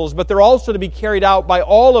apostles, but they're also to be carried out by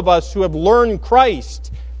all of us who have learned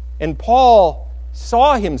Christ. And Paul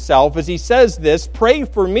saw himself, as he says this, pray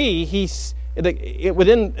for me.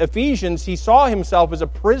 Within Ephesians, he saw himself as a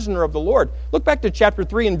prisoner of the Lord. Look back to chapter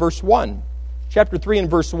 3 and verse 1. Chapter 3 and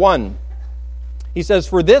verse 1. He says,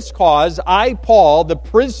 For this cause I, Paul, the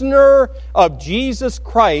prisoner of Jesus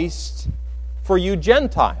Christ, for you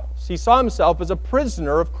Gentiles. He saw himself as a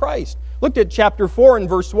prisoner of Christ. Look at chapter 4 and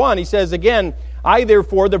verse 1. He says again, I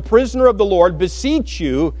therefore, the prisoner of the Lord, beseech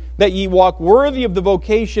you that ye walk worthy of the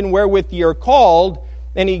vocation wherewith ye are called.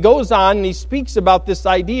 And he goes on and he speaks about this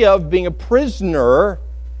idea of being a prisoner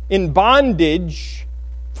in bondage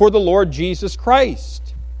for the Lord Jesus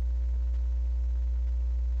Christ.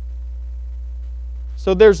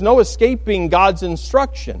 So there's no escaping God's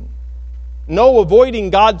instruction, no avoiding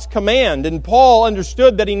God's command. And Paul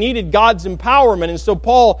understood that he needed God's empowerment. And so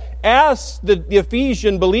Paul asked the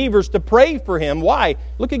Ephesian believers to pray for him. Why?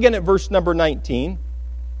 Look again at verse number 19.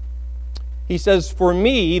 He says, "For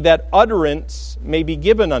me that utterance may be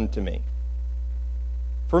given unto me."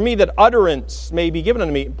 For me that utterance may be given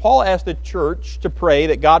unto me. Paul asked the church to pray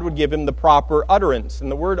that God would give him the proper utterance. And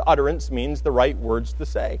the word utterance means the right words to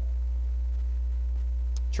say.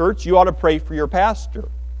 Church, you ought to pray for your pastor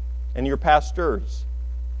and your pastors,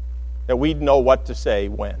 that we'd know what to say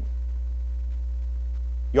when.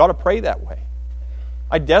 You ought to pray that way.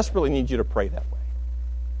 I desperately need you to pray that way.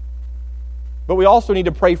 But we also need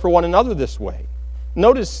to pray for one another this way.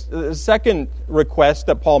 Notice the second request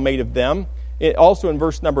that Paul made of them, also in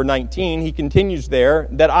verse number 19, he continues there,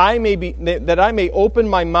 that I may open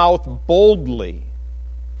my mouth boldly.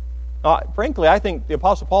 Frankly, I think the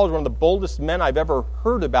Apostle Paul is one of the boldest men I've ever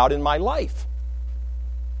heard about in my life.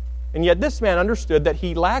 And yet this man understood that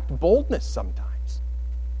he lacked boldness sometimes.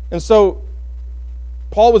 And so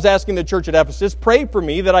Paul was asking the church at Ephesus, pray for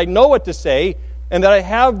me that I know what to say and that I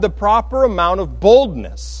have the proper amount of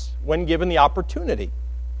boldness when given the opportunity.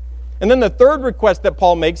 And then the third request that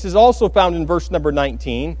Paul makes is also found in verse number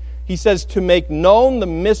 19. He says, to make known the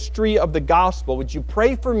mystery of the gospel. Would you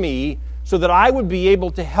pray for me so that I would be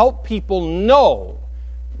able to help people know,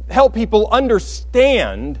 help people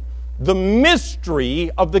understand the mystery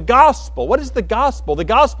of the gospel? What is the gospel? The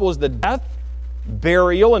gospel is the death,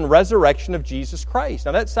 burial, and resurrection of Jesus Christ.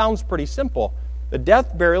 Now that sounds pretty simple. The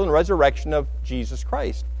death, burial, and resurrection of Jesus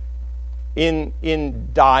Christ. In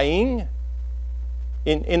dying,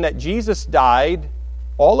 in that Jesus died,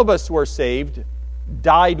 all of us who are saved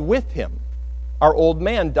died with him. Our old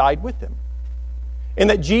man died with him. And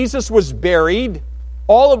that Jesus was buried,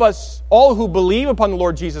 all of us, all who believe upon the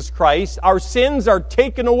Lord Jesus Christ, our sins are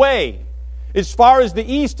taken away as far as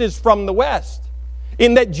the east is from the west.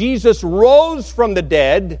 In that Jesus rose from the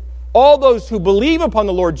dead, all those who believe upon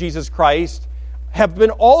the Lord Jesus Christ have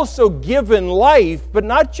been also given life, but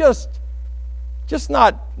not just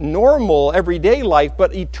not normal, everyday life,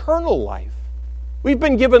 but eternal life. We've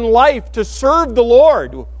been given life to serve the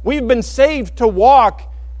Lord. We've been saved to walk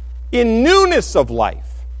in newness of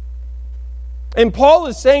life. And Paul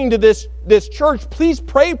is saying to this church, please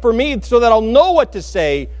pray for me so that I'll know what to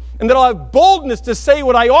say, and that I'll have boldness to say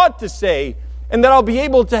what I ought to say, and that I'll be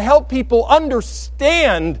able to help people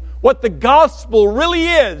understand what the gospel really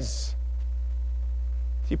is.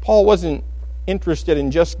 See, Paul wasn't interested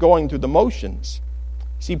in just going through the motions.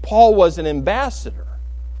 See, Paul was an ambassador.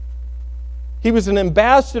 He was an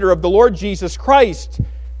ambassador of the Lord Jesus Christ.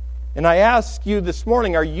 And I ask you this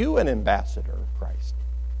morning, are you an ambassador of Christ?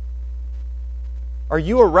 Are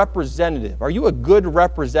you a representative? Are you a good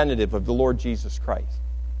representative of the Lord Jesus Christ?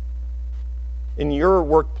 In your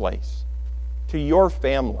workplace, to your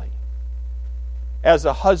family, as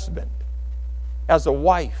a husband, as a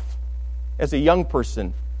wife, as a young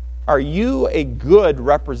person, are you a good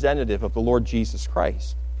representative of the Lord Jesus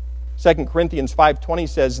Christ? 2 Corinthians 5:20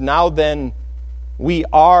 says, now then, we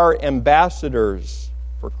are ambassadors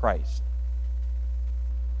for Christ.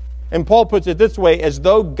 And Paul puts it this way, as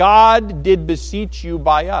though God did beseech you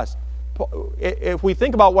by us. If we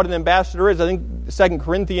think about what an ambassador is, I think 2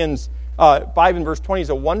 Corinthians 5 and verse 20 is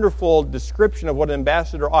a wonderful description of what an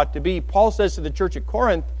ambassador ought to be. Paul says to the church at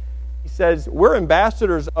Corinth, he says, we're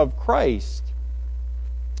ambassadors of Christ.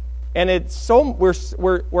 And it's so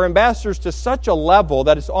we're ambassadors to such a level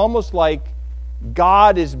that it's almost like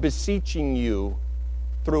God is beseeching you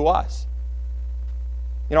through us.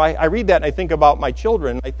 You know, I read that and I think about my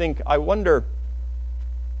children. I wonder,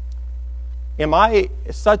 am I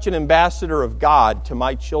such an ambassador of God to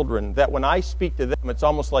my children that when I speak to them, it's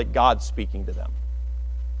almost like God speaking to them?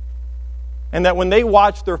 And that when they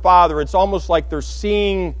watch their father, it's almost like they're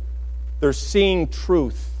seeing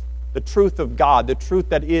truth, the truth of God, the truth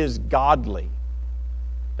that is godly,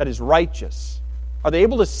 that is righteous. Are they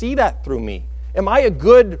able to see that through me? Am I a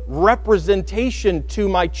good representation to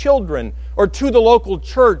my children or to the local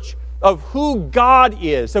church of who God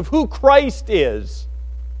is, of who Christ is?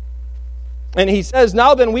 And he says,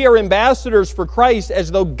 now then we are ambassadors for Christ,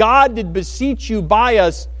 as though God did beseech you by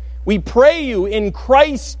us. We pray you in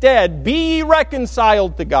Christ's stead, be ye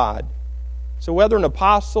reconciled to God. So whether an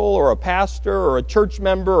apostle or a pastor or a church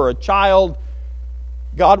member or a child,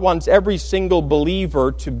 God wants every single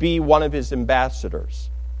believer to be one of his ambassadors.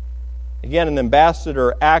 Again, an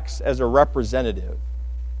ambassador acts as a representative.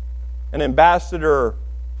 An ambassador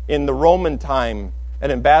in the Roman time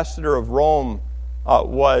an ambassador of Rome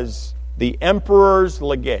was the emperor's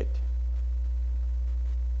legate.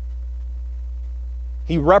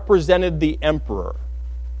 He represented the emperor,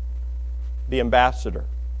 the ambassador.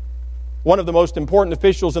 One of the most important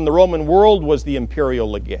officials in the Roman world was the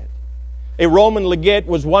imperial legate. A Roman legate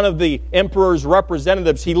was one of the emperor's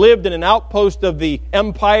representatives. He lived in an outpost of the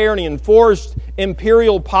empire and he enforced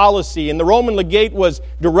imperial policy. And the Roman legate was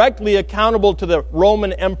directly accountable to the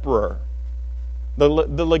Roman emperor. The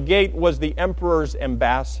legate was the emperor's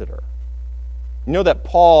ambassador. You know that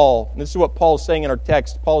Paul, this is what Paul's saying in our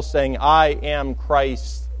text, Paul's saying, I am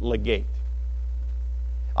Christ's legate.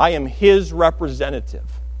 I am his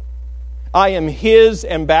representative. I am his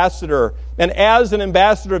ambassador. And as an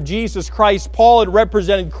ambassador of Jesus Christ, Paul had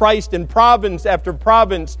represented Christ in province after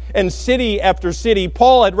province and city after city.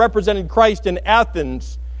 Paul had represented Christ in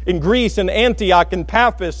Athens, in Greece, in Antioch, in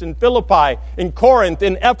Paphos, in Philippi, in Corinth,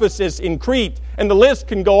 in Ephesus, in Crete, and the list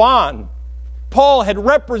can go on. Paul had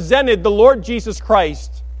represented the Lord Jesus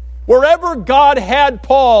Christ. Wherever God had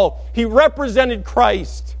Paul, he represented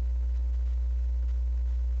Christ.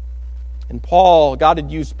 And God had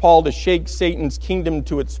used Paul to shake Satan's kingdom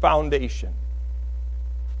to its foundation.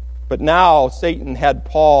 But now Satan had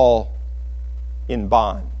Paul in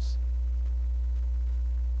bonds.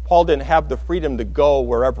 Paul didn't have the freedom to go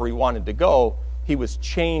wherever he wanted to go. He was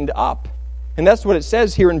chained up. And that's what it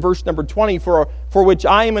says here in verse number 20, for which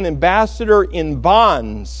I am an ambassador in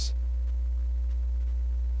bonds,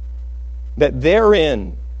 that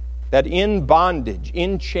in bondage,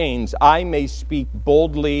 in chains, I may speak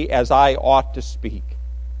boldly as I ought to speak.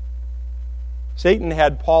 Satan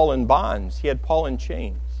had Paul in bonds. He had Paul in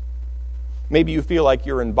chains. Maybe you feel like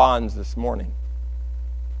you're in bonds this morning.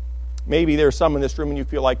 Maybe there's some in this room and you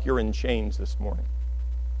feel like you're in chains this morning.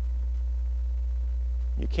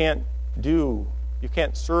 You can't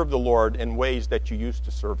serve the Lord in ways that you used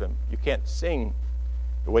to serve Him. You can't sing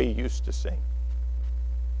the way you used to sing.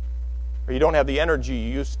 Or you don't have the energy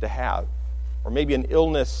you used to have. Or maybe an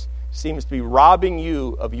illness seems to be robbing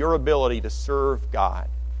you of your ability to serve God.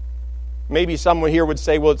 Maybe someone here would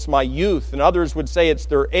say, well, it's my youth, and others would say it's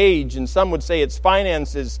their age, and some would say it's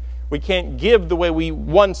finances. We can't give the way we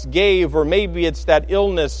once gave, or maybe it's that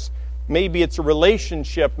illness. Maybe it's a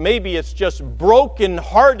relationship. Maybe it's just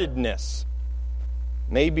brokenheartedness.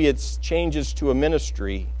 Maybe it's changes to a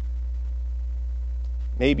ministry.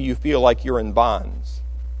 Maybe you feel like you're in bonds,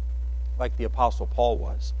 like the Apostle Paul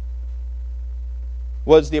was.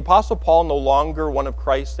 Was the Apostle Paul no longer one of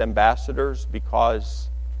Christ's ambassadors because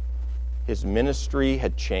his ministry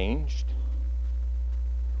had changed?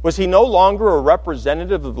 Was he no longer a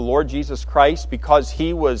representative of the Lord Jesus Christ because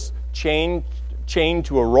he was chained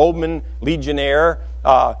to a Roman legionnaire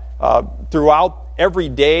throughout every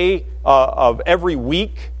day of every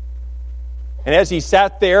week? And as he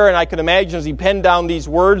sat there, and I can imagine as he penned down these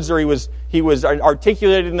words, or he was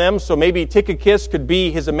articulating them, so maybe Tychicus could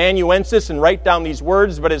be his amanuensis and write down these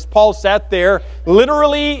words, but as Paul sat there,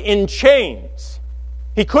 literally in chains,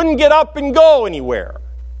 he couldn't get up and go anywhere.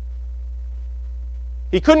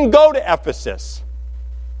 He couldn't go to Ephesus,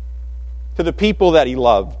 to the people that he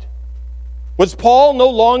loved. Was Paul no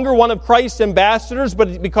longer one of Christ's ambassadors,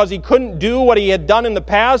 but because he couldn't do what he had done in the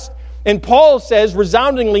past? And Paul says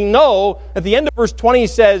resoundingly no. At the end of verse 20 he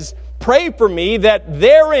says, pray for me that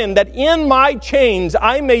in my chains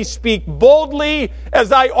I may speak boldly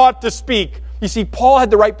as I ought to speak. You see, Paul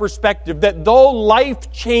had the right perspective that though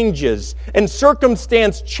life changes and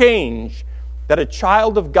circumstance change, that a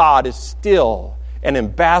child of God is still an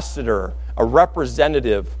ambassador, a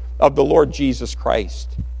representative of the Lord Jesus Christ.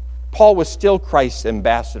 Paul was still Christ's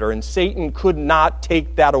ambassador, and Satan could not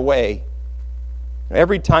take that away.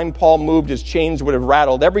 Every time Paul moved, his chains would have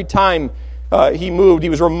rattled. Every time he moved, he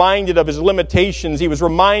was reminded of his limitations. He was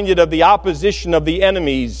reminded of the opposition of the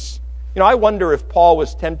enemies. You know, I wonder if Paul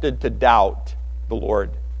was tempted to doubt the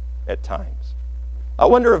Lord at times. I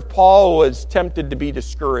wonder if Paul was tempted to be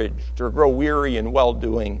discouraged or grow weary in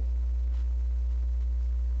well-doing.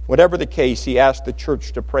 Whatever the case, he asked the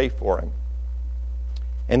church to pray for him.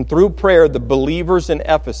 And through prayer, the believers in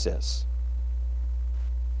Ephesus,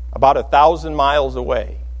 about 1,000 miles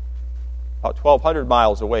away, about 1,200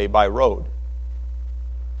 miles away by road,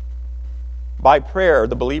 by prayer,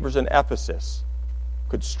 the believers in Ephesus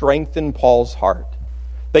could strengthen Paul's heart.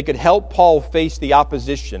 They could help Paul face the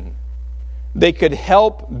opposition. They could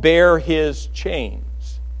help bear his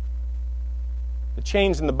chains. The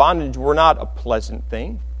chains and the bondage were not a pleasant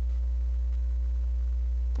thing.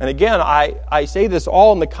 And again, I say this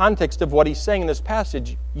all in the context of what he's saying in this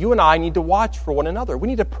passage. You and I need to watch for one another. We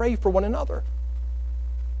need to pray for one another.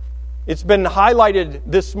 It's been highlighted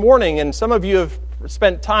this morning, and some of you have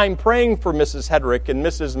spent time praying for Mrs. Hedrick and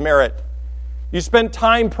Mrs. Merritt. You spent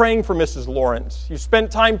time praying for Mrs. Lawrence. You spent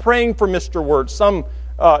time praying for Mr. Wirtz.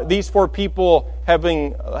 These four people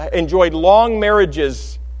having enjoyed long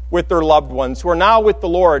marriages with their loved ones who are now with the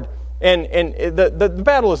Lord, and the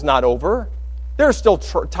battle is not over. There are still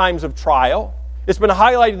times of trial. It's been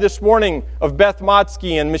highlighted this morning of Beth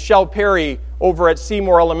Motzke and Michelle Perry over at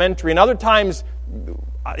Seymour Elementary, and other times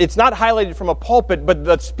it's not highlighted from a pulpit, but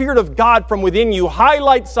the Spirit of God from within you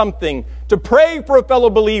highlights something to pray for a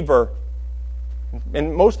fellow believer.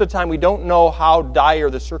 And most of the time we don't know how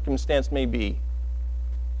dire the circumstance may be.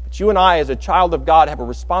 But you and I, as a child of God, have a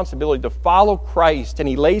responsibility to follow Christ, and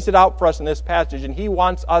He lays it out for us in this passage, and He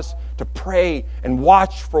wants us to pray and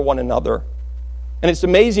watch for one another. And it's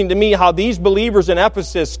amazing to me how these believers in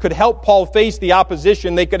Ephesus could help Paul face the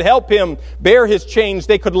opposition. They could help him bear his chains.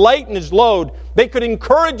 They could lighten his load. They could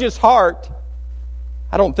encourage his heart.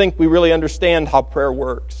 I don't think we really understand how prayer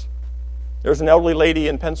works. There's an elderly lady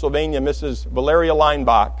in Pennsylvania, Mrs. Valeria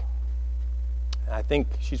Leinbach. I think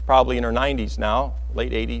she's probably in her 90s now,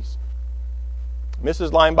 late 80s.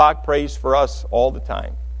 Mrs. Leinbach prays for us all the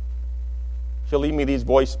time. She'll leave me these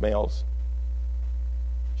voicemails.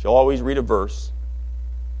 She'll always read a verse,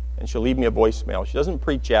 and she'll leave me a voicemail. She doesn't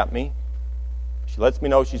preach at me. She lets me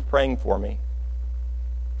know she's praying for me.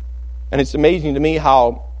 And it's amazing to me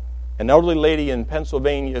how an elderly lady in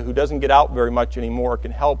Pennsylvania who doesn't get out very much anymore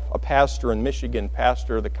can help a pastor in Michigan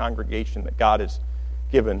pastor the congregation that God has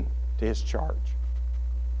given to his charge.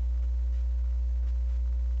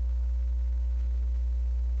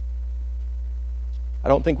 I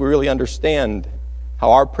don't think we really understand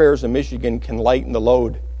how our prayers in Michigan can lighten the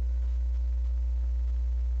load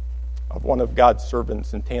of one of God's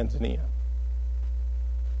servants in Tanzania.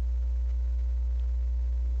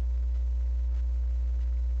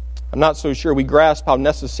 I'm not so sure we grasp how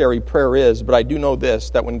necessary prayer is, but I do know this,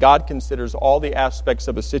 that when God considers all the aspects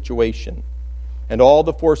of a situation and all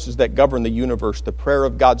the forces that govern the universe, the prayer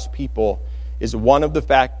of God's people is one of the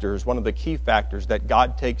factors, one of the key factors that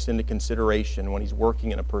God takes into consideration when He's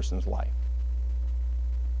working in a person's life.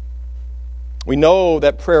 We know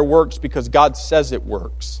that prayer works because God says it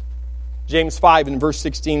works. James 5 in verse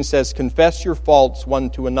 16 says, "Confess your faults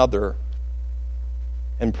one to another,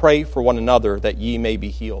 and pray for one another that ye may be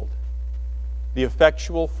healed." The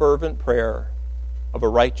effectual, fervent prayer of a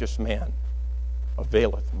righteous man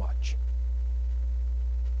availeth much.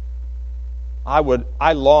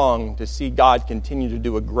 I long to see God continue to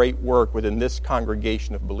do a great work within this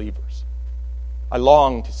congregation of believers. I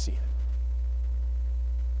long to see it.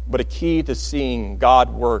 But a key to seeing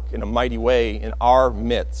God work in a mighty way in our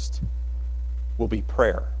midst will be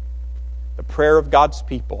prayer. The prayer of God's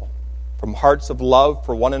people from hearts of love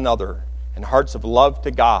for one another and hearts of love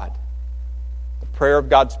to God. The prayer of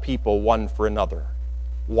God's people one for another,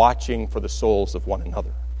 watching for the souls of one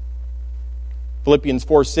another. Philippians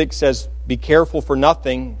 4:6 says, "Be careful for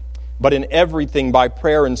nothing, but in everything by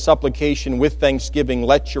prayer and supplication with thanksgiving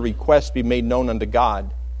let your requests be made known unto God."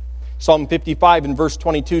 Psalm 55 in verse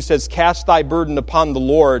 22 says, "Cast thy burden upon the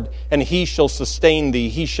Lord, and He shall sustain thee.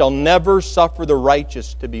 He shall never suffer the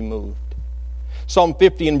righteous to be moved." Psalm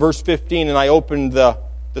 50 in verse 15, and I opened the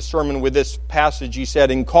sermon with this passage. He said,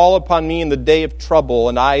 "And call upon me in the day of trouble,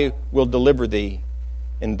 and I will deliver thee,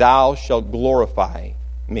 and thou shalt glorify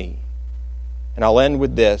me." And I'll end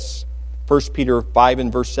with this. 1 Peter 5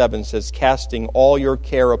 and verse 7 says, "Casting all your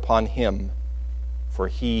care upon Him, for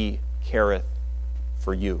He careth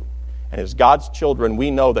for you." And as God's children,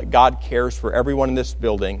 we know that God cares for everyone in this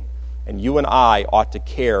building, and you and I ought to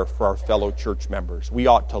care for our fellow church members. We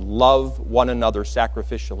ought to love one another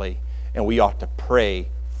sacrificially, and we ought to pray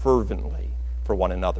fervently for one another.